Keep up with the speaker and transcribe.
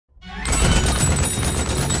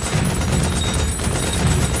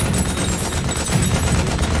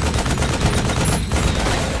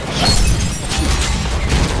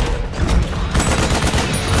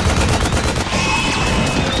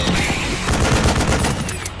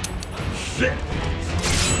Sit!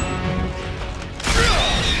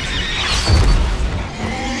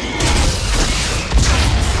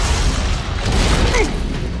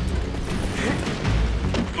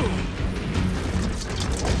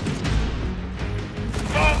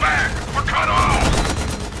 Fall back! We're cut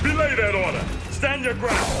off! Belay that order! Stand your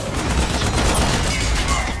ground!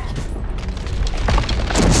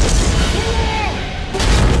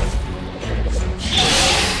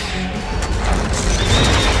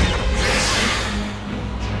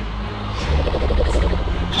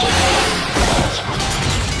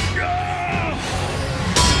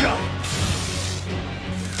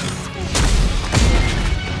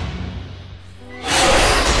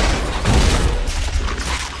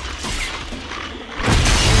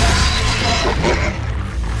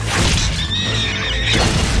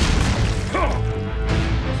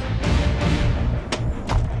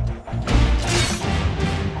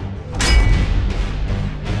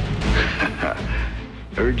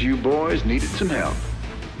 Heard you boys needed some help.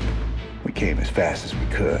 We came as fast as we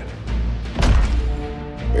could.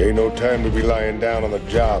 Ain't no time to be lying down on the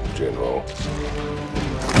job, General.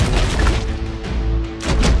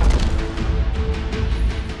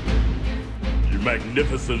 You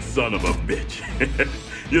magnificent son of a bitch.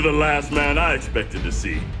 You're the last man I expected to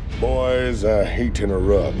see. Boys, I hate to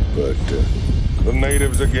interrupt, but the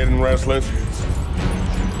natives are getting restless.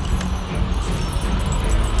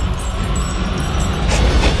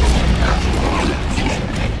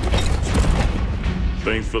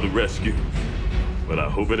 Thanks for the rescue, but I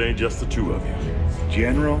hope it ain't just the two of you.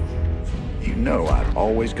 General, you know I've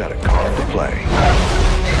always got a card to play.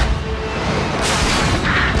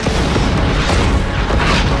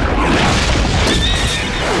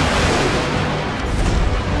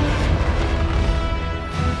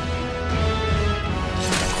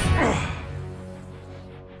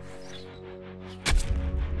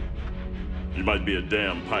 You might be a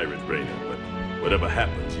damn pirate, Rainer, but whatever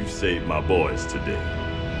happens, you saved my boys today.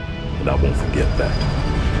 And I won't forget that.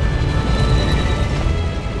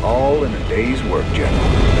 All in a day's work, General.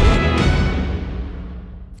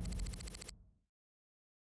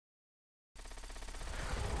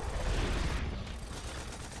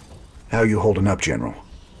 How you holding up, General?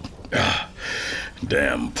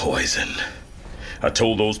 Damn poison. I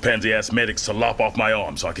told those pansy-ass medics to lop off my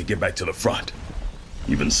arm so I could get back to the front.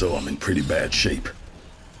 Even so, I'm in pretty bad shape.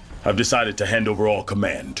 I've decided to hand over all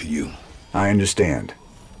command to you. I understand.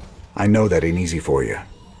 I know that ain't easy for you.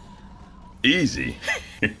 Easy?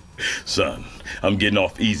 Son, I'm getting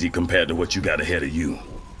off easy compared to what you got ahead of you.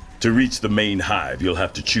 To reach the main hive, you'll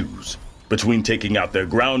have to choose between taking out their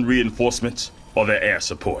ground reinforcements or their air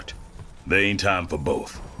support. There ain't time for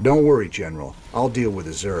both. Don't worry, General. I'll deal with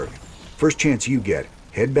the Zerg. First chance you get,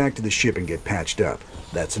 head back to the ship and get patched up.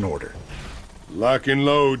 That's an order. Lock and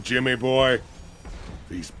load, Jimmy boy.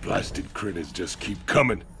 These blasted critters just keep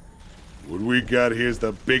coming. What we got here's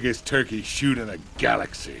the biggest turkey shoot in the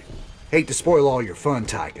galaxy. Hate to spoil all your fun,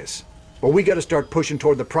 Tychus, but we gotta start pushing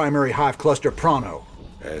toward the primary hive cluster pronto.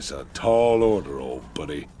 That's a tall order, old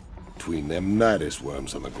buddy. Between them nidus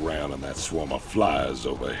worms on the ground and that swarm of flies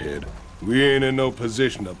overhead, we ain't in no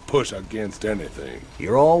position to push against anything.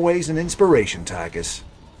 You're always an inspiration, Tychus.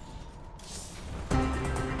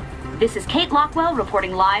 This is Kate Lockwell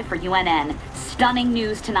reporting live for UNN. Stunning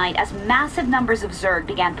news tonight as massive numbers of Zerg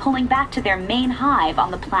began pulling back to their main hive on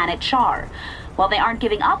the planet Char. While they aren't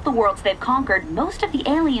giving up the worlds they've conquered, most of the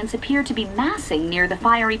aliens appear to be massing near the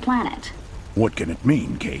fiery planet. What can it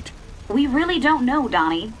mean, Kate? We really don't know,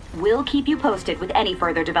 Donnie. We'll keep you posted with any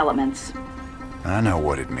further developments. I know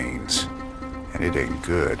what it means, and it ain't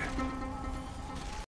good.